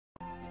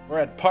We're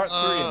at part 3,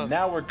 and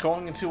now we're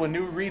going into a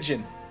new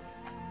region.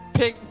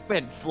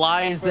 Pikmin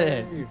flies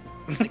in.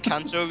 The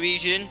Kanto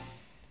region.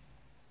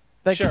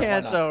 The Sure, why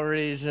Kanto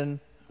region.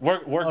 We're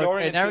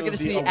going into now we're gonna the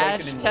see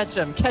Ash Awakening catch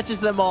him, catches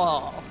them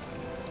all.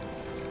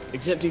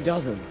 Except he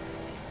doesn't.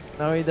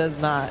 No, he does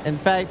not. In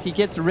fact, he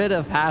gets rid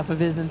of half of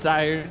his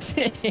entire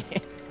team.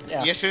 Yeah.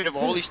 He gets rid of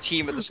all his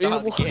team at the start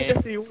of the Why game.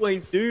 does he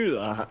always do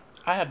that?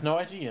 I have no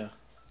idea.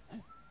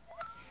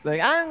 Like,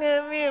 I'm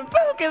gonna be a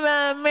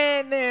Pokemon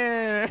man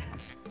there.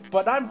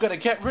 But I'm gonna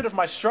get rid of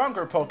my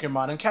stronger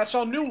Pokemon and catch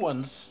all new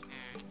ones.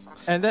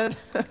 And then,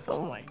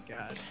 oh my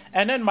god.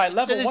 And then my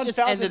level Should've just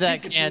 1000 ended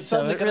at Pikachu is Kanto.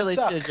 suddenly It gonna really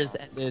suck. should have just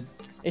ended.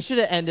 It should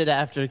have ended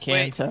after Wait,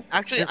 Kanto.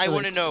 actually, I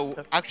want to know.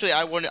 Actually,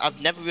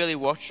 I've never really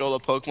watched all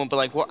the Pokemon, but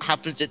like, what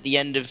happens at the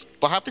end of?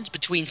 What happens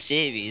between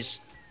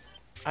series?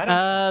 I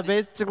don't.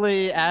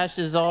 Basically, Ash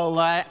is all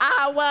like,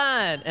 I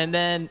won! And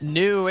then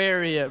new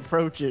area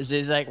approaches.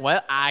 He's like,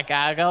 well, I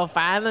gotta go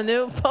find the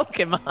new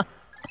Pokemon.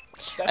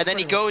 That's And then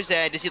he pretty- goes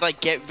there. Does he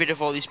like get rid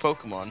of all these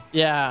Pokemon?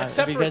 Yeah,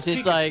 Except for because his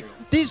he's Pikachu. like,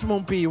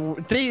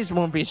 these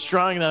won't be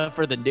strong enough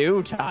for the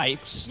new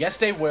types. Yes,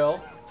 they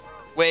will.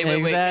 Wait.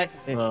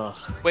 Exactly. Ugh.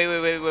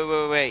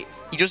 Wait.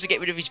 He doesn't get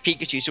rid of his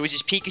Pikachu, so is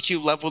his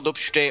Pikachu leveled up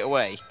straight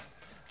away?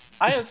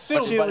 I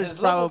assume, Pikachu but is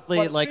his level, probably,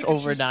 but like, Pikachu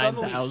over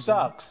suddenly 9,000.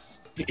 Sucks.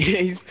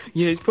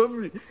 He's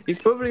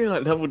probably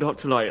like leveled up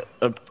to like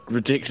a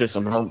ridiculous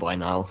amount by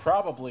now.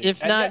 Probably.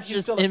 If And not yet he's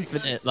just still a Pikachu.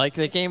 infinite, like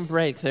the game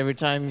breaks every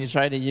time you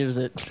try to use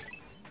it.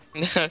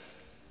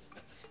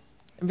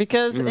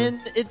 Because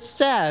it's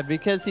sad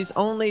because he's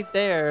only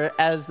there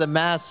as the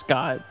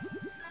mascot.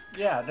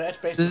 Yeah, that's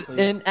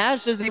basically. And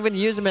Ash doesn't even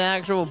use him in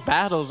actual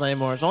battles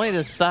anymore. It's only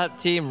to stop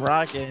Team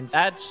Rocket, and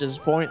that's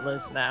just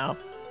pointless now.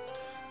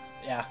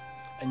 Yeah.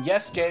 And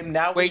yes, game.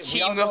 Now Wait,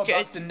 we all Team know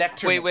Rocket. about the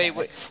nectar. Wait.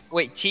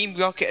 mechanic. Team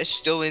Rocket is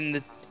still in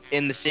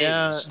the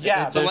series.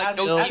 Yeah, but like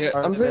no still team.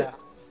 part of I'm it.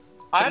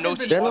 I no haven't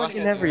been They're team like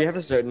watching. in every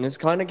episode, and it's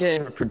kind of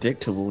getting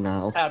predictable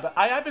now. Yeah, but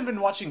I haven't been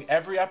watching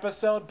every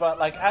episode, but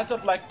like as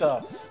of like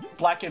the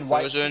black and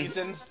white Frozen.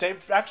 seasons,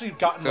 they've actually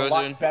gotten a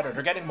Frozen. lot better.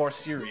 They're getting more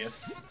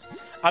serious.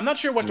 I'm not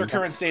sure what their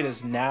current state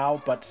is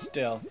now, but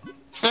still.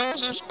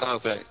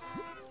 Okay.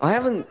 I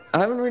haven't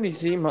really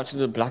seen much of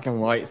the black and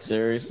white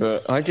series,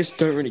 but I just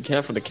don't really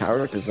care for the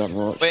characters that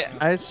much. Wait.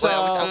 I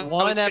saw I was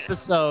one gonna-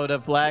 episode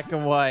of Black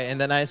and White, and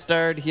then I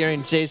started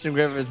hearing Jason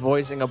Griffiths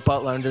voicing a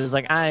butler, and just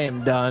like, I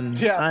am done.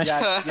 Yeah.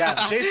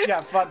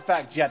 Jason, fun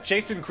fact. Yeah,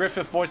 Jason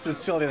Griffith voices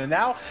Cillian, and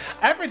now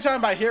every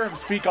time I hear him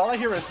speak, all I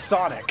hear is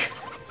Sonic.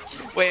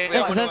 Wait.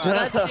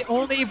 That's the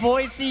only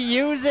voice he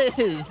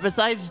uses,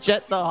 besides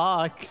Jet the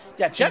Hawk.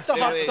 Yeah, Jet the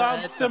Hawk Wait,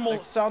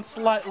 sounds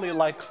slightly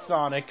like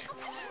Sonic.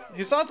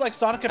 He sounds like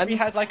Sonic if he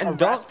had like a and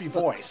Dark- raspy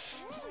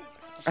voice.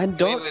 And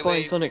Dark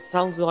wait. Sonic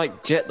sounds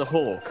like Jet the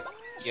Hawk.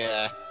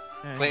 Yeah.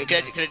 Wait.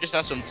 Can I just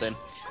ask something?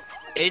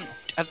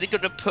 Have they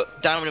done a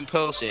Diamond and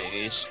Pearl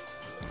series?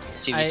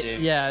 TV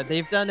series. Yeah,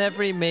 they've done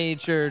every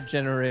major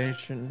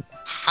generation.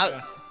 How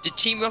did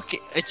Team Rocket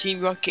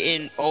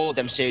in all of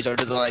them series, or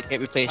did they like get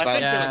replaced I by?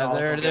 think Yeah, all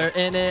they're of them.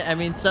 in it. I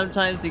mean,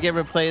 sometimes they get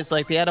replaced.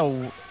 Like they had a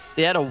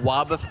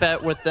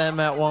Wobbuffet with them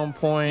at one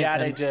point. Yeah,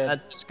 they and did.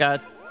 That just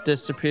got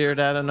disappeared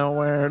out of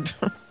nowhere.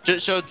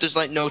 So there's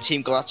like no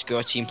Team Galactica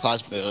or Team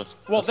Plasma.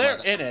 Well, nothing they're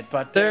like that. in it,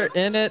 but They're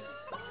in it,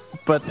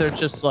 but they're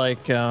just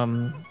like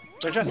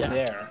they're just yeah.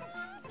 there.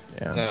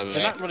 yeah.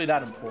 They're not really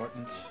that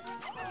important.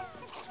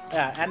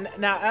 Yeah, and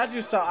now as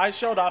you saw, I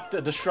showed off the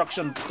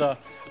destructive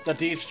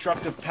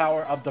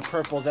power of the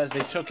purples as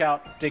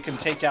they can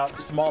take out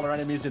smaller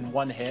enemies in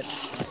one hit.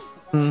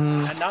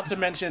 And not to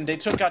mention, they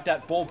took out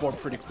that Bulbor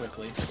pretty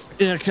quickly.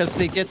 Yeah, because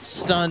they get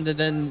stunned and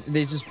then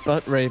they just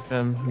butt rape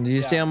him. Do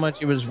you see Yeah. how much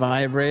he was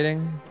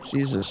vibrating?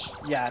 Jesus.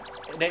 Yeah,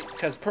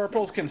 because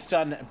purples can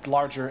stun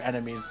larger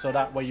enemies, so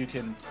that way you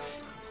can.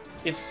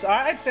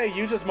 I'd say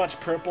use as much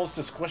purples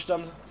to squish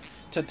them,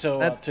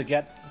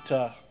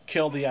 to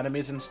kill the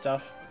enemies and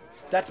stuff.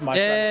 That's my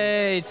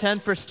strategy. Yay!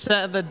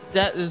 10% of the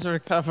debt is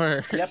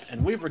recovered. Yep,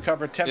 and we've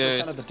recovered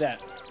 10% of the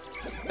debt.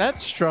 That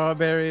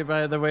strawberry,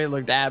 by the way,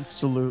 looked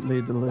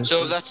absolutely delicious.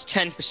 So that's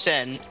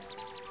 10%.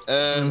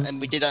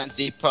 And we did that in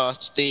 3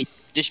 parts.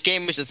 This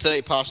game is a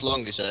 30 parts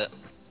long, is it?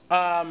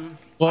 I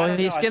Well, don't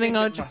he's know, I getting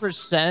think it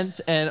 100%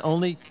 and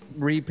only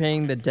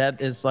repaying the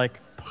debt is like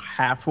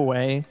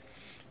halfway.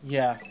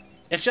 Yeah.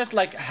 It's just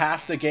like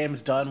half the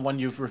game's done when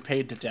you've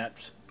repaid the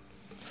debt.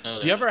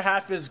 The other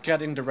half is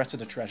getting the rest of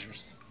the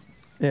treasures.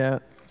 Yeah.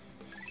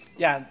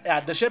 Yeah,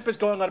 the ship is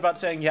going on about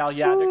saying, yeah,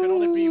 there can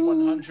only be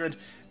 100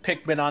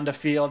 Pikmin on the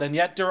field, and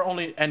yet there are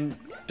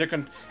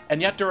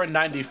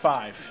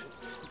 95.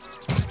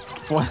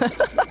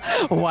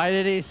 Why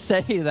did he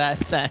say that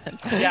then?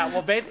 Yeah,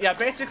 well,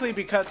 basically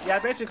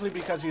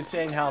because he's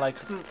saying how like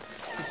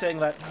he's saying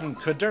that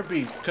could there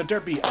be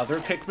other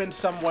Pikmin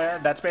somewhere?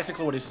 That's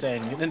basically what he's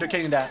saying,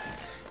 indicating that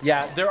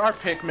there are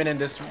Pikmin in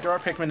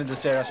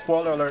this area.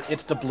 Spoiler alert: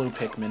 it's the blue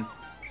Pikmin.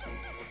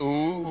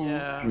 Ooh.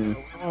 Yeah, we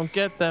won't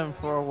get them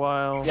for a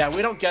while. Yeah,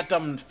 we don't get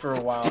them for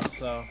a while,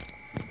 so.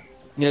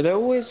 Yeah, they're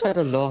always like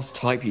the last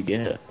type you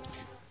get.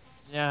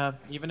 Yeah,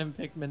 even in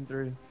Pikmin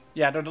 3.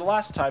 Yeah, they're the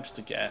last types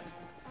to get.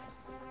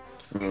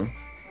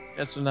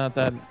 Guess they're not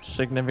that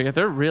significant.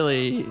 They're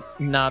really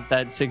not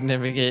that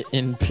significant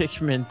in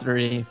Pikmin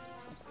 3.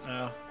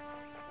 Oh.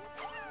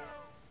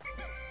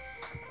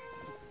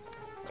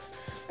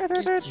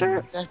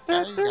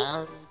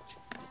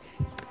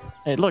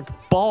 Hey, look,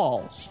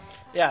 balls.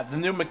 Yeah, the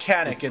new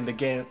mechanic in the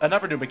game.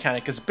 Another new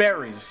mechanic is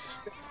berries.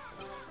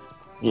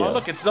 Yeah. Oh,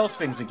 look, it's those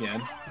things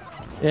again.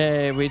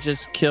 Yay, we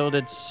just killed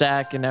its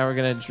sack and now we're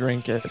gonna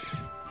drink it.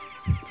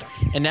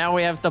 And now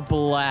we have the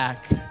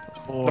black.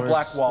 The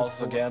black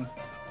walls again.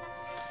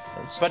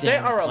 But they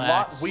are a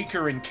lot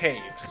weaker in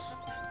caves.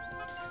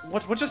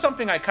 Which is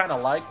something I kind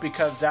of like,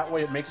 because that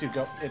way it makes you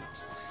go...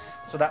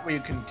 So that way you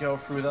can go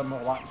through them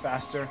a lot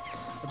faster.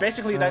 But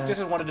basically, this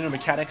is one of the new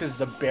mechanics, is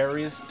the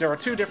berries. There are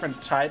 2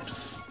 different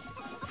types.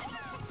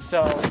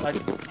 So,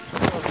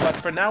 but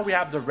for now we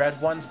have the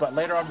red ones, but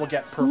later on we'll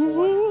get purple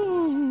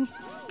ones.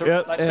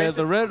 Yep, and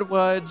the red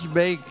ones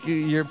make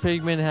your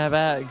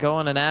Pikmin go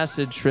on an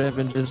acid trip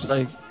and just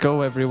like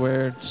go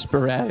everywhere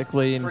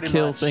sporadically and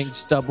kill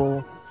things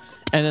double.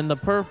 And then the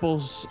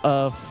purples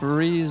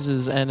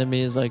freezes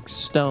enemies like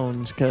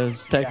stones,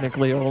 because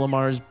technically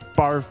Olimar is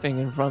barfing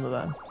in front of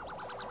them.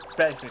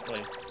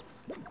 Basically.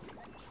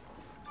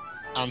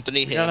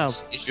 Anthony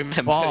Hicks is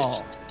remembered.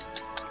 Ball.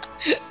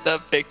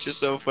 That picture's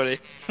so funny.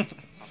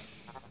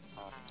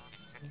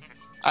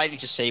 I need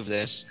to save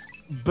this.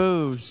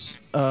 Booze.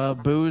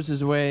 Booze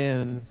is way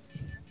in.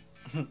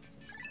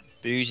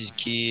 Booze is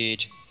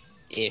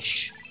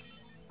good-ish.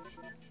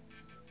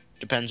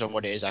 Depends on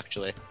what it is,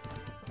 actually.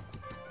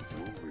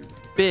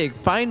 Big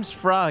finds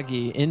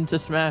Froggy into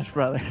Smash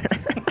Brother.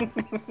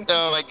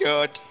 Oh my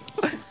god.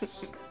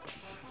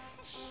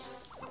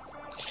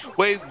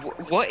 Wait,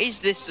 what is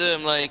this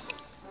like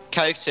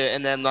character?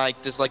 And then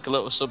like there's like a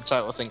little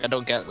subtitle thing. I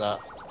don't get that.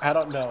 I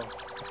don't know.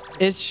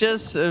 It's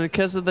just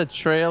because of the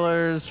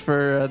trailers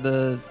for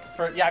the.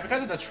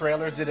 Because of the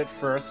trailers did it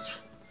first,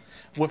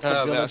 with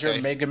the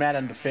villager, Mega Man,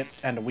 and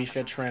the Wii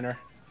Fit trainer.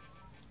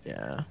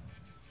 Yeah.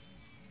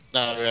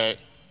 Oh right.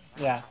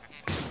 Yeah.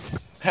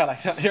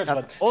 Here's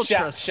one.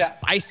 Ultra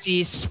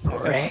spicy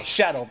spray.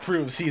 Shadow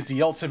proves he's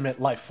the ultimate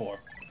life form.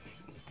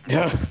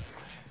 Yeah.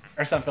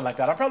 Or something like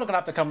that. I'm probably gonna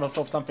have to come up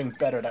with something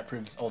better that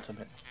proves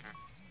ultimate.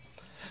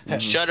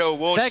 Shadow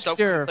won't stop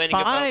complaining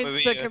about Maria. Vector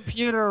finds the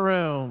computer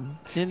room.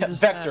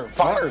 Vector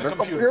finds the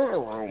computer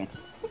room.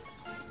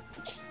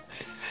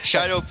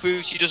 Shadow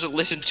proves he doesn't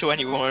listen to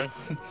anyone.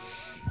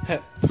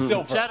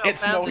 Silver, Shadow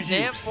it's found no the use.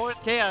 damn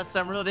fourth chaos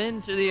emerald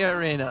into the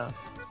arena.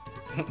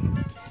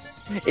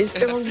 It's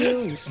no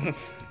use.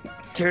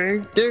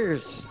 Take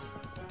this.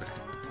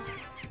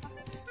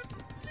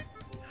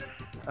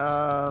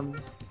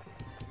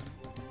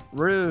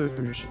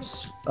 Rouge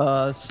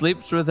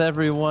sleeps with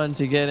everyone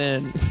to get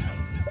in.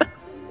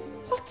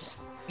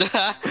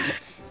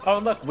 Oh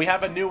look, we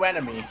have a new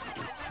enemy.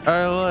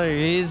 Oh look,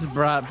 he's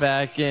brought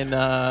back in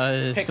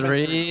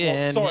 3,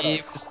 and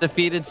he was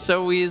defeated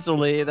so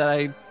easily that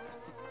I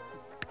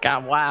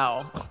got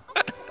wow.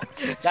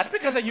 That's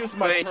because I used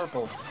my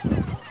purples.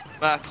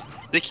 Max,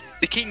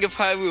 the King of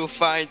Hyrule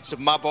finds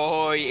my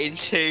boy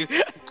into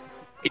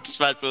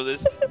Smash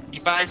Brothers. He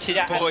finds his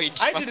boy in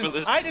Smash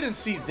Brothers. I didn't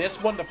see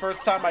this one the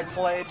first time I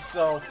played,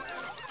 so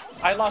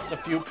I lost a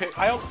few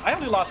I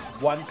only lost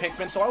 1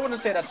 Pikmin, so I wouldn't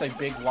say that's a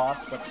big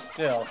loss, but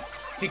still.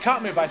 He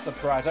caught me by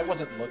surprise. I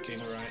wasn't looking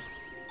right.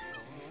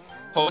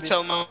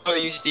 Hotel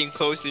Mario uses the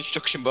enclosed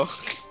instruction book.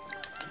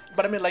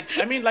 But I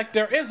mean, like,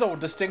 there is a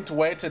distinct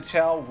way to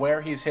tell where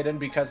he's hidden,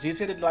 because he's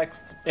hidden like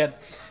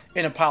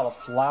in a pile of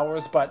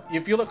flowers. But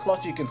if you look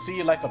close, you can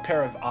see like a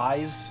pair of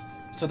eyes.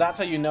 So that's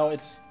how you know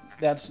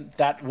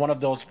that one of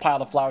those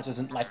pile of flowers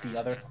isn't like the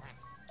other.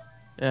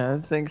 Yeah,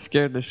 that thing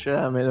scared the shit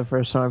out of me the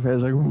first time I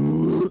played. It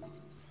was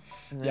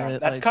like, yeah,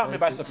 that caught me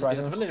by surprise.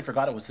 I completely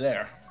forgot it was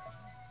there.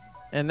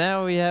 And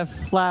now we have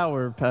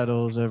flower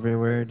petals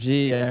everywhere.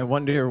 Gee, I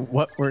wonder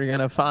what we're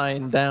gonna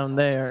find down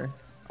there.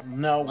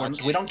 No,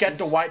 we don't get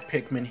the white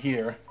Pikmin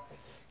here.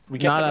 We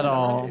get Not at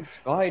all.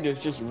 Spider's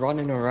just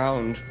running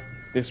around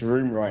this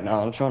room right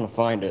now. I'm trying to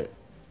find it.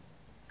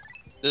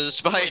 There's a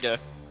spider.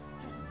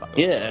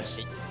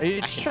 Yes.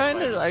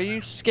 Are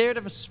you scared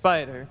of a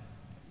spider?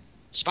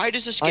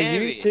 Spiders are I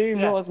scary. used to,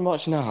 not as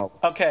much now.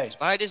 Okay.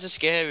 Spiders are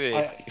scary.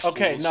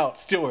 Okay, no,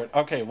 Stuart.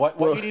 Okay, what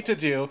you need to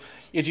do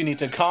is you need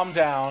to calm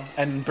down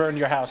and burn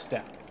your house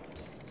down.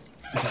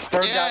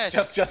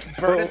 Just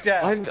burn it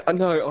down.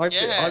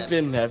 I've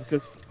been there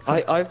because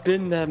I've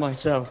been there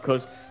myself,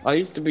 because I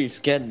used to be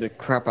scared the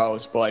crap out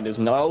of spiders.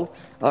 Now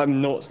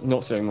I'm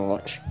not so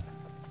much.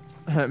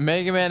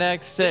 Mega Man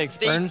X6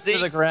 burns to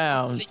the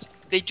ground.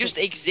 They just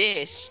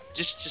exist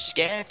just to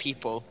scare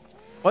people.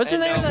 What's the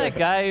name of that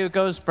guy who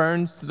goes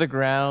burns to the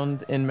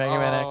ground in Mega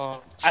Man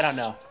X? I don't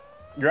know.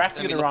 You're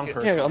asking the wrong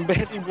person. Yeah, I'm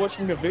barely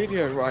watching the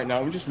video right now.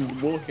 I'm just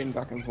walking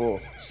back and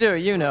forth. Stuart,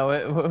 you know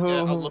it.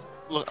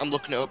 I'm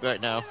looking it up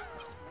right now.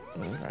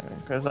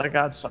 Because I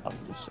got something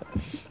to say.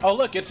 Oh,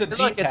 look, it's a D-pad.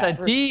 Look, it's a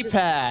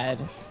D-pad.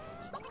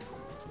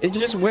 It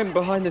just went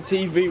behind the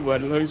TV where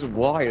those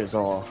wires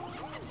are.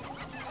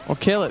 Well,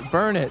 kill it.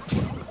 Burn it.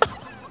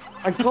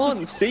 I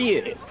can't see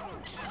it.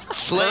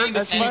 Flame.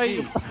 That's why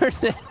you burn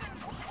it.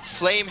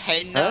 Flame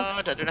Haynard.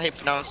 I don't know how you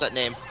pronounce that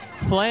name.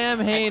 Flam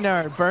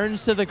Haynard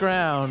burns to the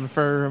ground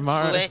for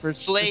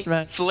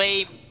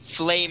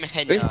Flame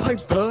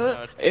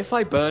Haynard. If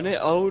I burn it,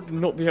 I would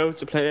not be able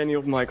to play any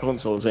of my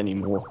consoles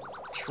anymore.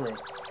 True.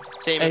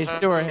 Hey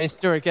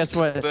Stuart, guess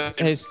what?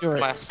 Hey Stuart,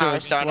 my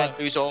house down, I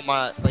lose all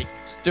my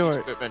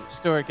Stuart,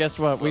 guess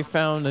what? We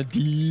found a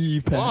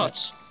D-pad.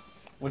 What?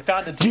 We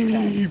found a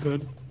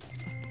D-pad.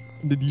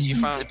 You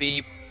found the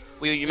B.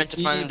 You meant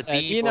to find the B.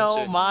 You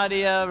know,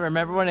 Madia.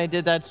 Remember when I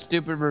did that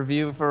stupid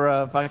review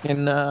for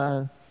fucking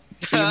the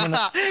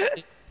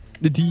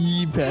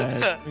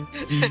D-pad?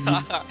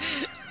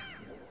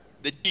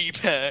 The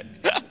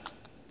D-pad.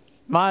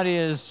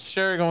 Madia is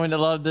sure going to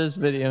love this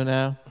video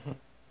now.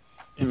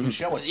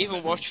 Does he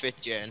even watch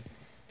 5th Gen?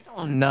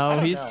 Oh no,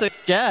 he's a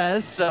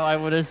guest, so I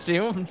would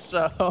assume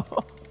so.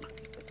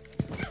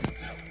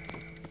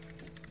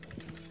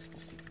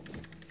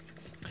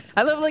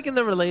 I love like in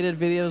the related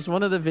videos.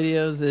 One of the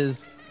videos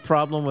is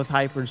problem with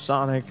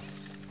hypersonic.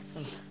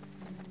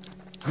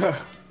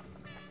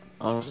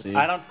 I'll see.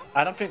 I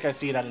don't think I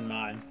see that in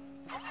mine.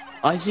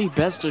 I see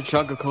best of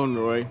Chugga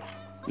Conroy.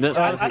 So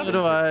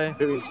do I.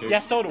 Yeah,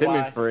 so do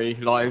I. Pikmin 3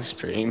 live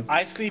stream.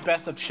 I see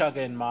best of Chugga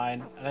in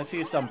mine, and I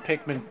see some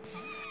Pikmin,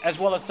 as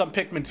well as some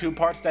Pikmin 2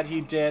 parts that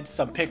he did,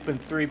 some Pikmin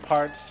 3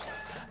 parts,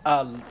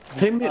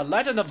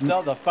 Legend of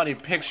Zelda Funny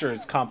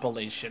Pictures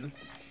compilation.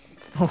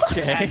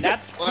 Okay. And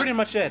that's pretty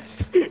much it.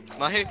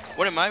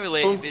 One of my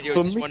related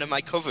videos is one of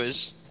my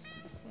covers.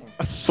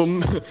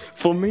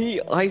 For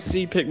me, I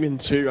see Pikmin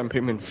 2 and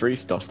Pikmin 3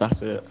 stuff,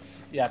 that's it.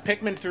 Yeah,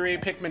 Pikmin 3,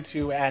 Pikmin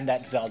 2, and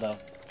that Zelda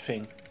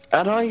thing.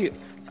 And I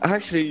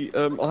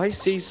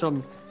see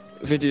some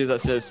video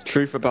that says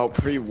truth about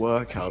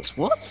pre-workouts.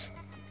 What?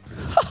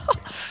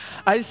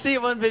 I see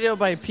one video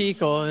by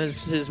Pico, and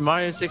it's his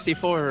Mario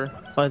 64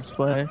 Let's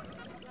Play.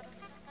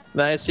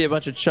 Then I see a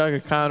bunch of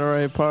Chugga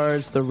Conroy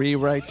parts, the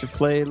rewrite to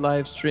play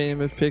live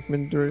stream of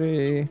Pikmin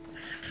 3.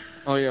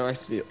 Oh yeah,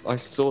 I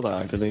saw that,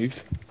 I believe.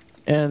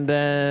 And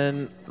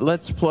then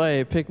Let's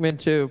Play Pikmin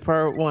 2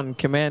 Part 1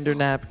 Commander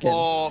Napkin.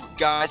 Oh,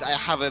 guys, I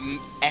have an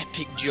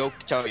epic joke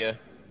to tell you.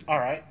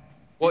 Alright.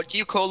 What do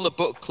you call the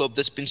book club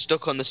that's been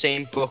stuck on the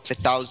same book for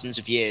thousands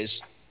of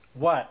years?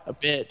 What? A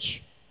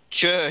bitch.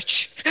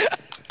 Church.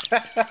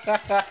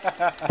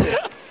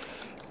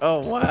 Oh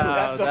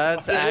wow,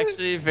 that's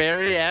actually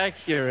very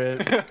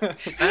accurate.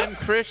 I'm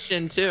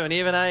Christian too, and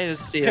even I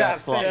see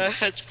that flaw. Yeah,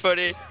 that's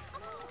funny.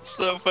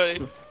 So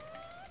funny.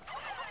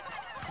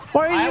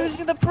 Why are you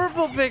using the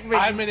purple Pikmin?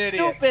 I'm an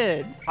idiot.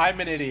 Stupid. I'm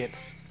an idiot.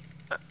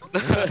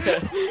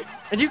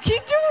 And you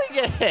keep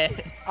doing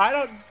it.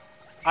 I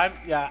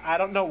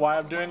don't know why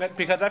I'm doing it,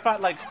 because I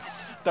thought like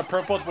the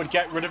purples would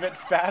get rid of it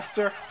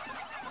faster.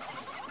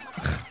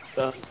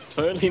 That's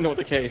totally not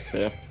the case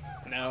here.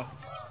 No.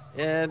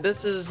 Yeah,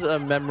 this is a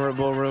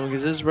memorable room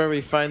because this is where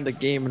we find the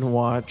Game &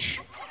 Watch.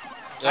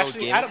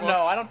 Actually, I don't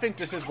know. I don't think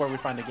this is where we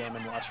find the Game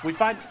 & Watch.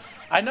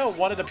 I know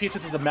one of the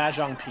pieces is a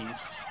Mahjong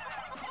piece.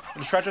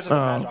 The treasures is a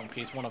Mahjong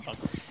piece, one of them.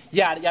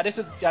 Yeah,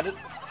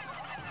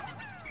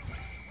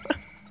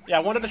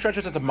 one of the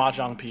treasures is a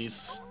Mahjong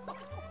piece.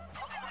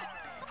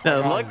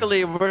 Now,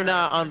 luckily, we're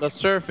not on the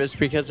surface,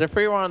 because if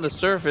we were on the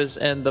surface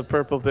and the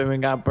purple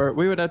Pikmin got burnt,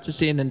 we would have to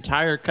see an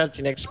entire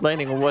cutscene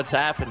explaining what's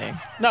happening.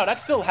 No, that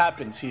still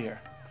happens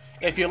here.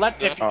 If you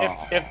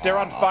if they're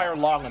on fire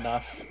long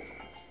enough.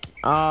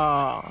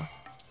 Ah.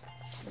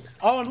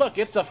 Oh, and look,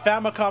 it's a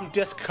Famicom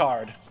disc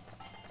card.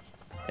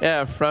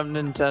 Yeah, from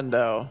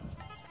Nintendo.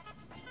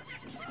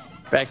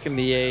 Back in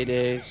the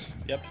 80s.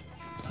 Yep.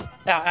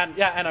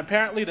 And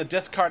apparently the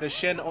disc card is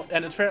Shin,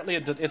 and apparently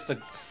it's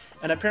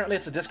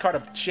a disc card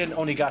of Shin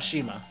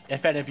Onigashima,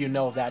 if any of you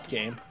know that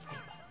game.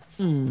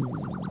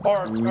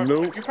 Or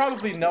nope. You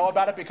probably know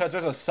about it because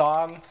there's a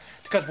song,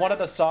 because one of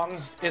the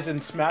songs is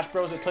in Smash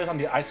Bros. It plays on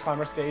the Ice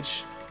Climber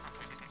stage.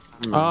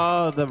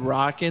 Oh, the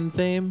rockin'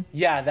 theme?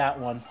 Yeah, that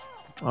one.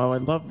 Oh, I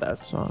love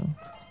that song.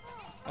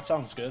 That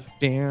song's good.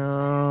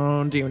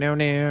 Down, down, down,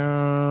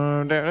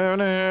 down, down,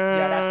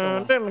 Yeah,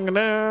 that's the one.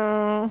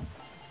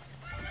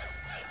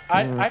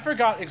 I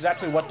forgot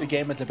exactly what the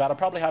game is about. I'll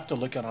probably have to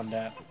look in on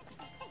that.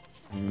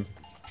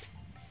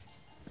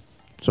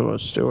 So,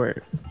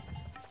 Stuart.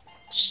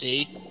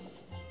 See?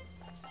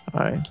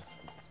 Hi.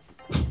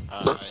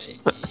 How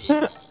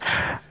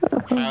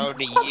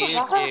do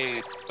you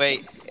do?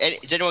 Wait,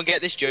 does anyone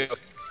get this joke?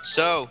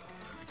 So,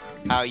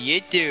 how you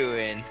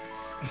doing?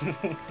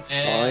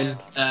 Fine.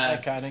 I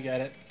kind of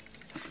get it.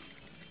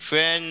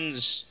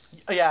 Friends.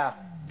 Yeah,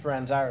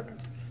 Friends, I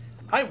remember.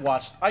 I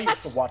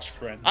used to watch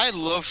Friends. I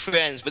love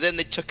Friends, but then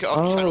they took it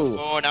off Channel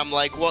 4, and I'm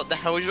like, what the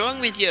hell is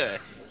wrong with you?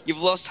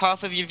 You've lost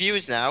half of your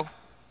viewers now.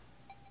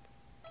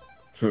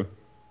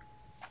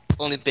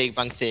 Only Big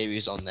Bang Theory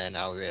is on there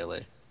now,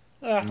 really.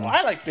 Well,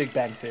 I like Big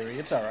Bang Theory.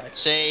 It's alright.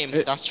 Same.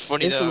 That's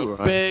funny, though.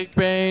 Right. Big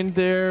Bang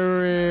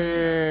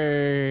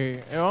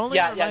Theory.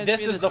 Yeah,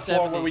 this is the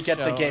floor where we get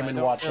the Game &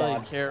 Watch on. I don't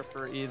really care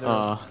for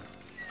either.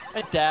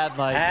 My dad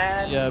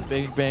likes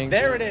Big Bang.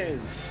 There it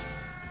is.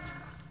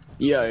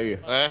 Yo.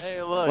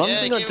 Hey, look. One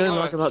thing I don't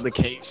like about the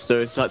caves,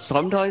 though, is that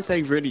sometimes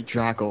they really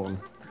drag on.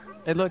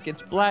 Hey, look,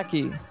 it's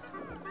Blackie.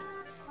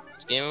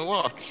 It's Game &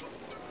 Watch.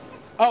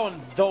 Oh,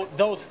 and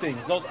those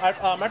things. Those I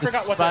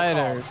forgot what they're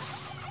called.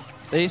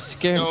 They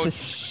scared the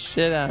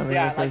shit out of me.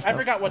 Yeah, like, I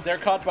forgot what they're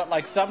called, but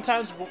like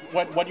sometimes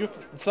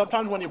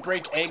when you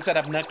break eggs that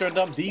have nectar in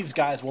them, these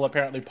guys will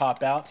apparently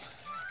pop out.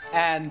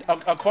 And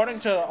according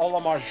to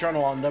Olimar's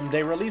journal on them,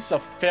 they release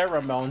a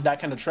pheromone that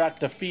can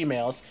attract the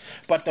females,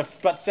 but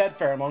said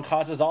pheromone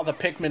causes all the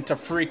Pikmin to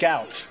freak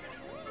out.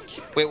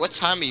 Wait, what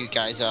time are you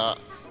guys at?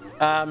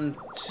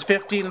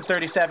 15,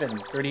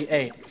 37,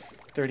 38,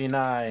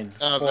 39.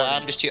 Oh,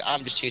 I'm just 2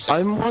 seconds.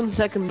 I'm 1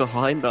 second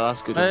behind, but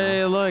that's good.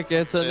 Hey, look,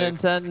 it's a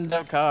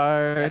Nintendo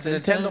card. It's a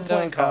Nintendo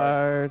playing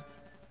card.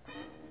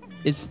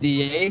 It's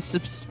the Ace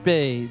of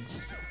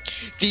Spades.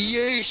 The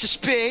Ace of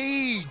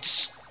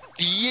Spades!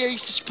 The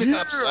Ace of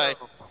Spades!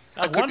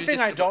 One thing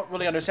I don't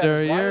really understand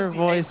Sir, is why your is the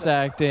voice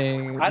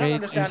acting I don't made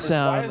understand you is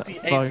why is sound the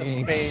Ace of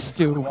Spades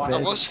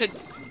stupid.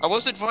 I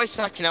wasn't voice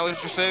acting, I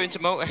was referring to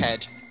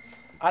Motorhead.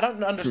 I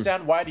don't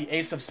understand why the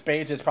Ace of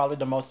Spades is probably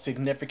the most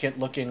significant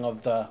looking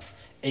of the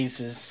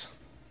aces.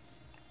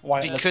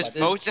 Why? Because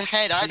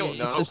Motorhead, I don't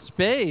know. Ace of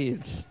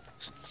Spades.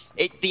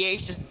 The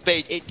Ace of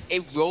Spades,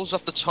 it rolls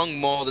off the tongue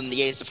more than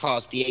the Ace of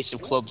Hearts, the Ace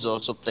of Clubs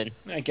or something.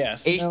 I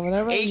guess. Ace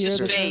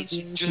of Spades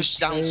just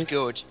sounds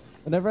good.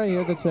 Whenever I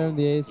hear the term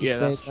the Ace of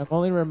Spades, I'm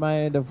only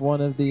reminded of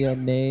one of the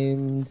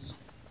names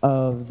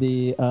of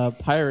the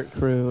pirate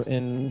crew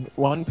in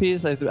One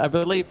Piece. I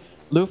believe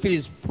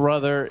Luffy's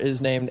brother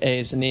is named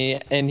Ace, and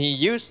he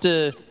used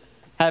to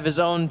have his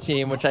own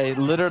team, which I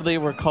literally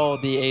were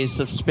called the Ace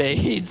of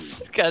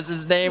Spades because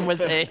his name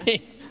was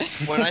Ace.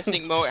 When I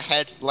think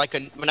Motorhead,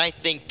 when I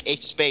think Ace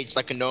of Spades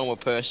like a normal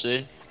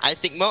person, I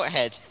think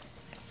Motorhead.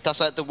 That's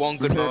like the one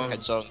good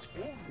Motorhead song.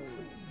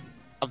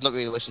 I've not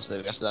really listened to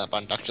the rest of that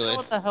band actually.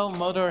 What the hell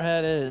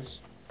Motorhead is?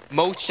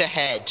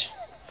 Motorhead.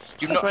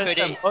 You've not heard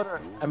it.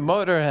 A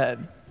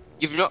Motorhead.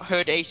 You've not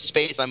heard Ace of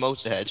Spades by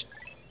Motorhead.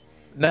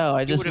 No,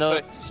 I just know.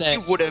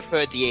 You would have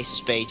heard the Ace of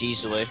Spades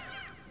easily.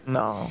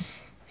 No.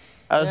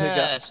 How's it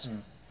go?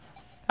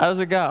 How's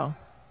it go?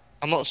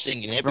 I'm not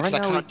singing it because I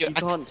can't do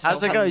it.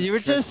 How's it go? You were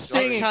just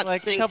singing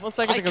like a couple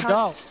seconds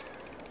ago.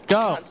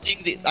 Go.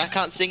 I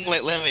can't sing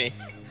like Lemmy,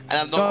 and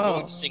I'm not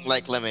going to sing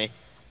like Lemmy.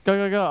 Go.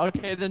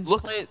 Okay, then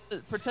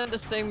pretend to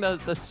sing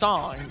the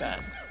song then.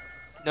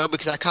 No,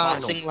 because I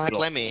can't sing like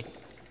Lemmy.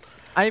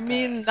 I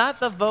mean, not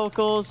the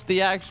vocals,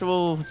 the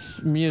actual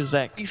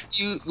music. If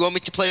you want me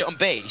to play it on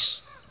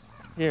bass.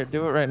 Here,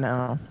 do it right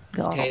now.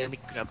 Go. Okay, let me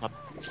grab my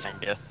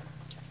Fender.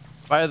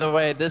 By the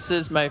way, this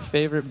is my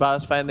favorite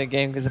boss fight in the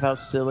game because of how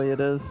silly it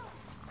is.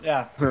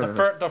 Yeah,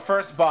 the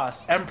first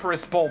boss,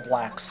 Empress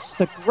Bullblacks.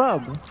 It's a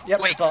grub.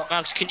 Yep, wait,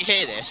 Max, can you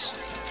hear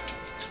this?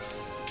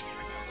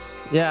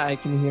 Yeah, I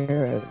can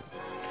hear it.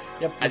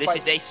 Yep. This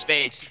is Ace of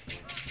Spades.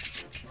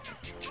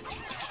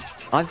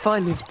 I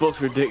find this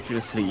boss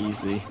ridiculously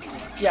easy.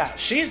 Yeah,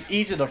 she's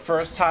easy the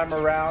first time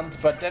around,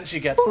 but then she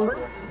gets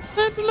harder.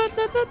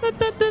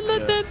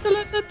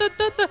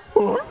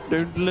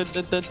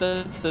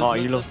 Oh,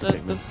 you lost the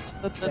Pikmin.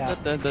 Yeah.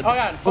 Oh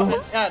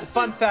yeah,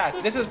 fun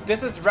fact. This is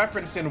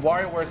referencing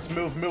WarioWare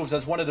Smooth Moves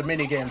as one of the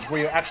mini games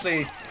where you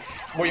actually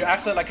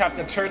like have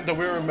to turn the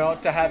Wii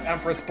remote to have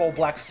Empress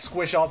Bullblacks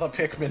squish all the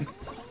Pikmin.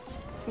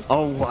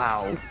 Oh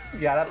wow.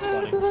 Yeah, that's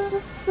funny.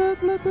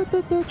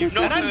 And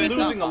I'm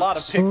losing a lot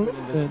of Pikmin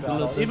in this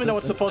battle, even though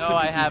it's supposed to be. No,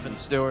 I haven't,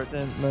 Stuart.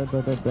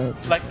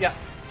 Like, yeah,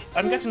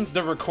 I'm guessing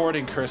the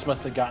recording curse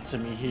must have got to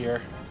me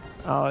here.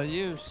 Oh,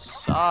 you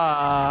suck.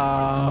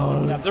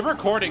 Yeah, the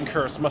recording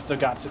curse must have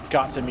got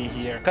to me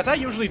here, because I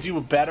usually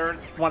do better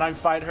when I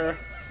fight her.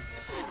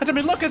 Because I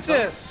mean, look at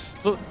this.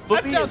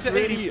 I'm down to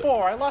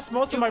 84. I lost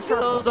most of my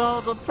purples.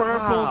 All the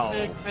purple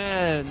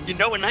Pikmin. You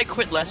know, when I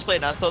quit Let's Play,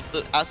 I thought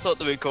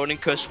the recording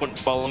curse wouldn't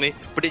follow me,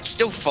 but it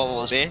still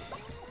follows me.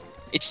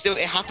 It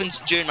happens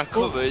during my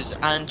covers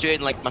and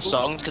during like my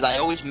songs because I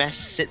always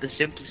mess the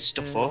simplest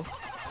stuff up.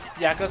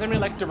 Yeah, because I mean,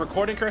 like the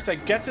recording curse, I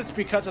guess it's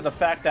because of the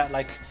fact that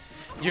like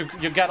you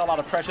get a lot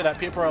of pressure that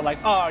people are like,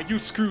 oh, you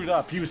screwed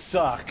up, you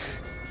suck.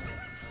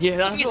 Yeah,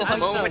 that's what at the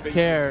moment.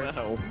 Care.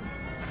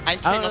 I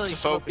tend not to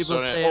focus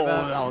on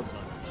it.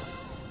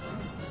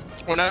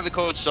 When I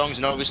record songs,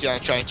 and obviously I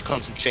try to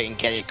concentrate and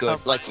get it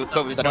good. Like with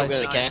covers, I don't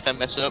really care if I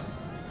mess up.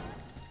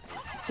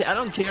 See, I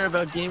don't care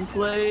about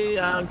gameplay.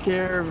 I don't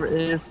care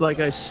if like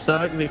I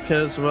suck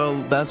because, well,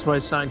 that's why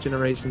Sonic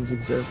Generations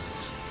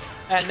exists.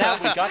 And now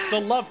we got the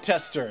love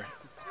tester,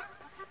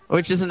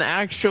 which is an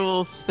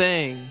actual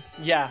thing.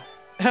 Yeah,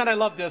 and I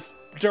love this.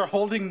 They're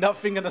holding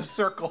nothing in a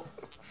circle.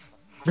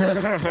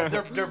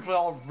 they're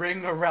all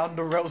ring around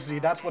the rosy.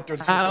 That's what they're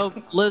doing. How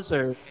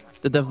Blizzard,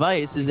 the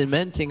device, is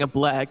inventing a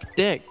black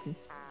dick.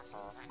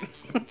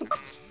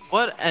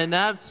 What an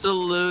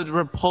absolute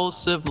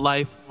repulsive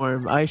life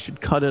form. I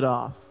should cut it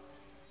off.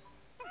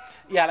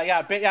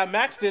 Yeah,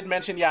 Max did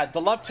mention,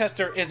 the love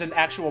tester is an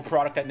actual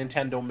product that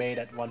Nintendo made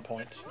at one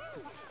point.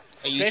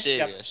 Are you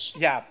serious?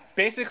 Yeah,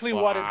 basically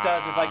what it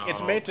does is like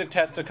it's made to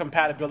test the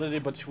compatibility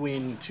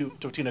between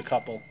a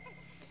couple.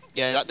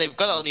 Yeah, they've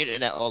got it on the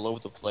internet all over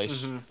the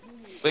place.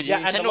 But Yeah,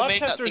 and the Nintendo love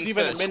made that tester is thing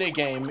even first. a mini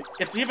game.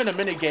 It's even a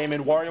mini game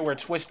in WarioWare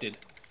Twisted.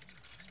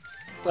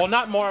 Well,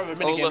 not more of a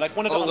mini game, like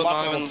one of the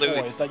unlockable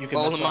toys that you can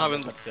mess around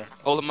with. But still.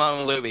 Olimar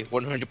and Louie,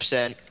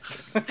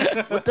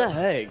 100%. What the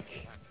heck?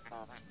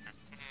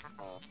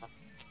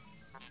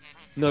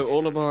 No,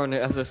 Olimar and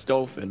it has a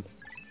dolphin.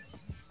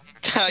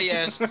 Ah,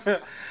 yes.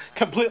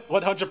 Complete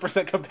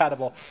 100%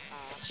 compatible.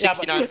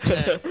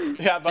 69%.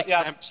 Yeah, but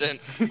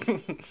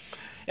 69%.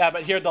 yeah,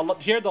 but here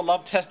the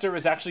love tester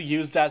is actually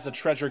used as a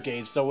treasure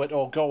gauge, so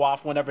it'll go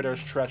off whenever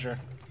there's treasure.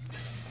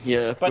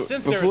 Yeah, But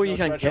since there is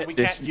no treasure, we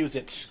can't use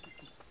it.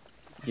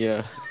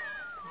 Yeah.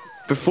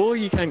 Before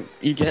you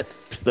get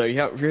this though,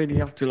 you really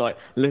have to like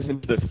listen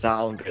to the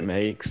sound it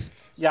makes.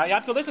 Yeah, you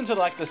have to listen to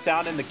like the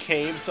sound in the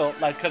cave, so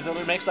like because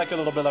it makes like a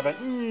little bit of a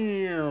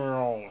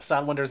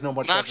sound when there's no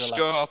more treasure Match left.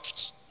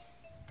 dropped.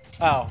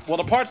 Oh, well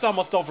the part's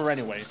almost over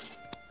anyways.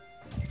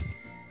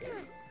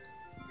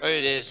 Oh,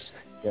 it is.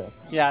 Yeah.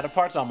 Yeah, the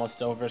part's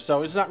almost over,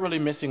 so it's not really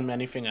missing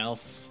anything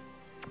else.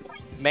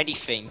 Many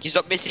things. He's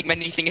not missing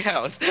anything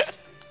else.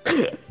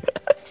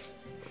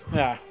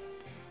 Yeah.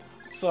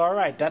 So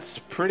alright, that's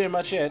pretty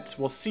much it.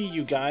 We'll see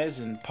you guys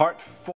in part 4.